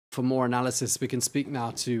For more analysis, we can speak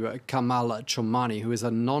now to Kamal Chomani, who is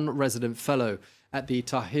a non-resident fellow at the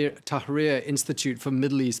Tahrir Institute for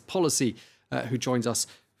Middle East Policy, who joins us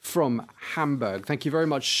from Hamburg. Thank you very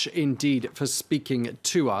much indeed for speaking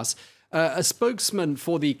to us. A spokesman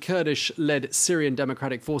for the Kurdish-led Syrian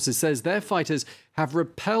Democratic Forces says their fighters have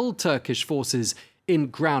repelled Turkish forces in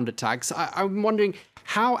ground attacks. I'm wondering,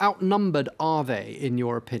 how outnumbered are they, in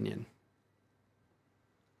your opinion?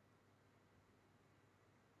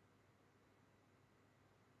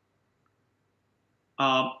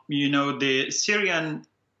 The Syrian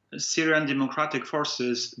Democratic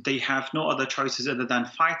Forces, they have no other choices other than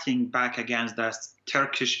fighting back against the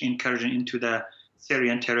Turkish incursion into the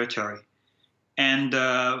Syrian territory. And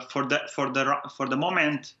for the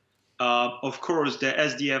moment, of course, the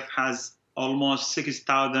SDF has almost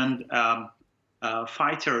 6,000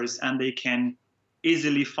 fighters, and they can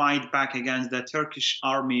easily fight back against the Turkish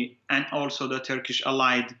army and also the Turkish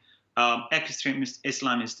allied extremist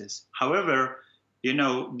Islamists. However,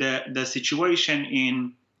 the situation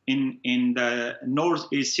in the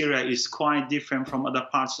northeast Syria is quite different from other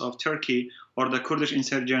parts of Turkey or the Kurdish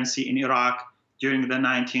insurgency in Iraq during the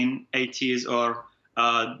 1980s, or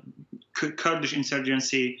Kurdish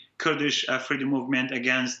insurgency, Kurdish freedom movement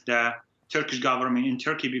against the Turkish government in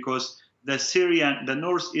Turkey, because the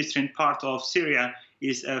northeastern part of Syria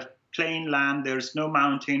is a plain land. There's no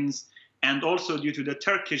mountains, and also due to the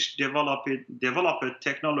Turkish developed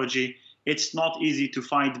technology, it's not easy to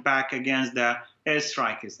fight back against the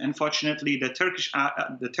airstrikers. Unfortunately, the Turkish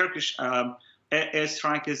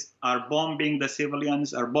airstrikers are bombing the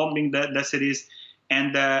civilians, are bombing the cities,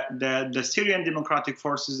 and the Syrian Democratic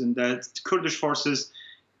Forces and the Kurdish forces,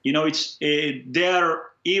 they're,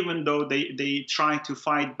 even though they try to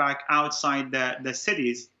fight back outside the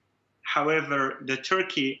cities, however, the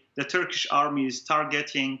Turkish army is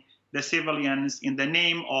targeting the civilians in the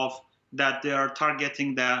name of that they are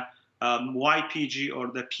targeting the YPG or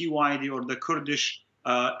the PYD or the Kurdish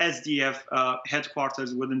SDF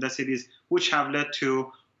headquarters within the cities, which have led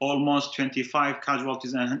to almost 25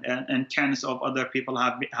 casualties and tens of other people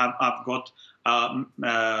have got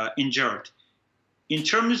injured. In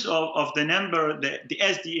terms of the number, the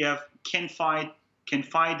SDF can fight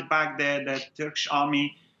back the Turkish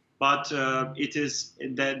army, but it is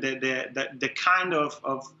the kind of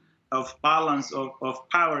balance of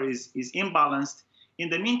power is imbalanced. In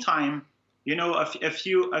the meantime, a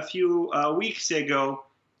few weeks ago,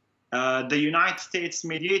 the United States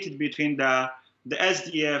mediated between the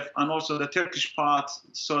SDF and also the Turkish part,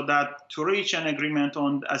 so that to reach an agreement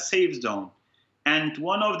on a safe zone. And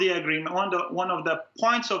one of the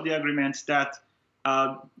points of the agreements that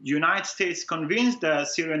United States convinced the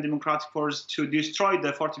Syrian Democratic Forces to destroy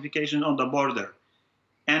the fortifications on the border.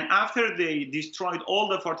 And after they destroyed all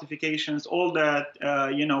the fortifications, all the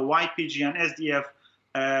YPG and SDF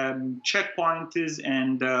checkpoints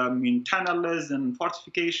and tunnels and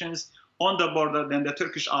fortifications on the border, then the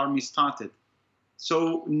Turkish army started.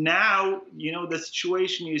 So now, the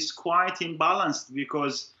situation is quite imbalanced,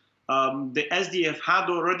 because the SDF had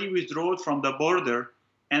already withdrawn from the border,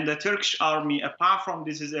 and the Turkish army, apart from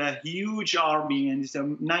this, is a huge army and is a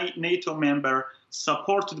NATO member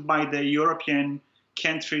supported by the European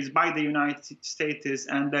countries, by the United States,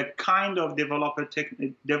 and the kind of developed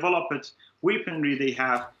weaponry they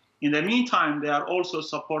have. In the meantime, they are also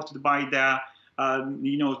supported by the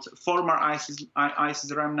former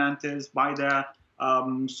ISIS remnants, by the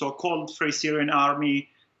so-called Free Syrian Army,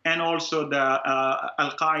 and also the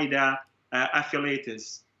Al-Qaeda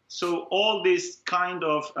affiliates. So all this kind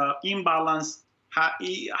of imbalance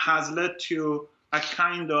has led to a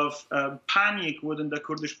kind of panic within the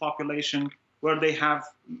Kurdish population, where they have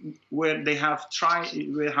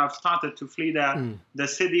started to flee the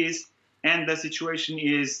cities, and the situation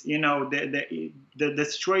is the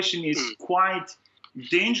situation is quite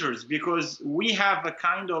dangerous, because we have a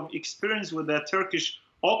kind of experience with the Turkish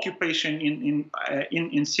occupation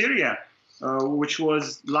in Syria, which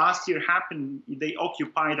was last year happened. They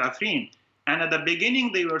occupied Afrin, and at the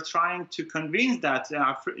beginning they were trying to convince that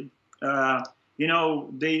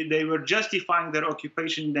they were justifying their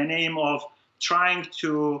occupation in the name of trying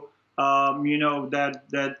to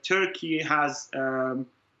that Turkey has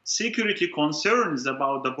security concerns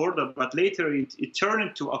about the border, but later it turned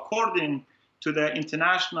into, according to the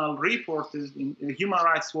international reporters in Human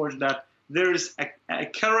Rights Watch, that there is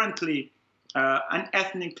currently an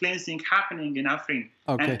ethnic cleansing happening in Afrin.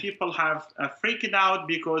 Okay. And people have freaked out,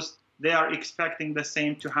 because they are expecting the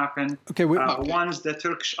same to happen once the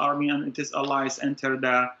Turkish army and its allies enter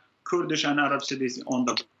the Kurdish and Arab cities on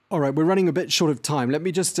the All right, we're running a bit short of time. Let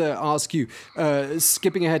me just ask you,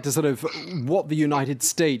 skipping ahead to sort of what the United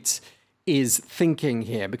States is thinking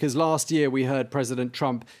here, because last year we heard President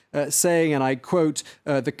Trump saying, and I quote,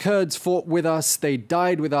 the Kurds fought with us, they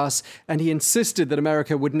died with us, and he insisted that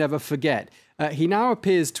America would never forget. He now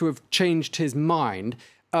appears to have changed his mind.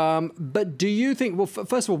 But do you think, well,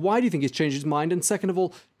 first of all, why do you think he's changed his mind? And second of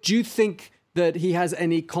all, do you think that he has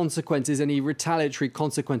any consequences, any retaliatory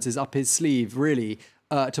consequences up his sleeve, really,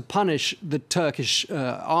 to punish the Turkish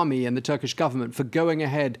army and the Turkish government for going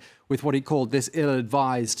ahead with what he called this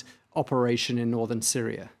ill-advised operation in northern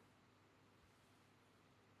Syria?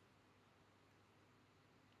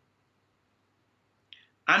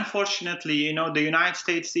 Unfortunately, you know, the United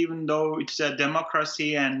States, even though it's a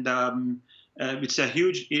democracy and it's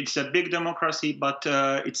a big democracy, but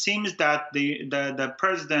it seems that the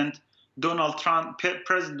President Donald Trump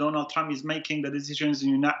is making the decisions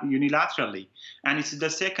unilaterally, and it's the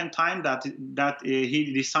second time that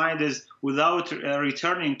he decided without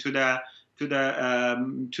returning to the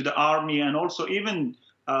army, and also even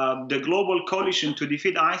the global coalition to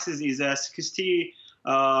defeat ISIS is a 60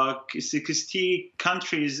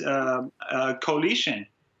 countries coalition.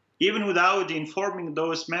 Even without informing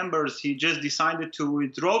those members, he just decided to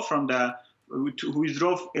withdraw from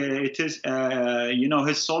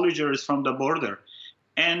his soldiers from the border.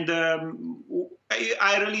 And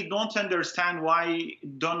I really don't understand why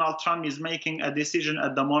Donald Trump is making a decision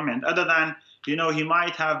at the moment, other than, you know, he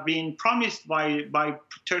might have been promised by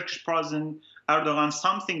Turkish President Erdogan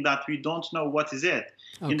something that we don't know what is it.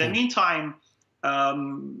 Okay. In the meantime,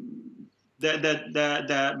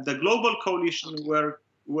 the global coalition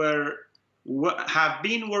have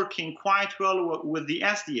been working quite well with the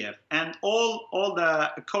SDF, and all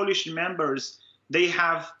the coalition members, they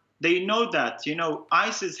know that, you know,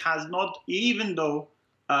 ISIS has not, even though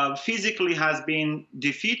physically has been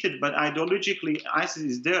defeated, but ideologically ISIS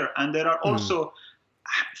is there, and there are also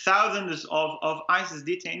thousands of ISIS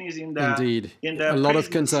detainees in the a lot of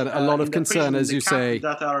concern, as you say,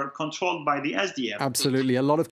 that are controlled by the SDF. Absolutely, a lot of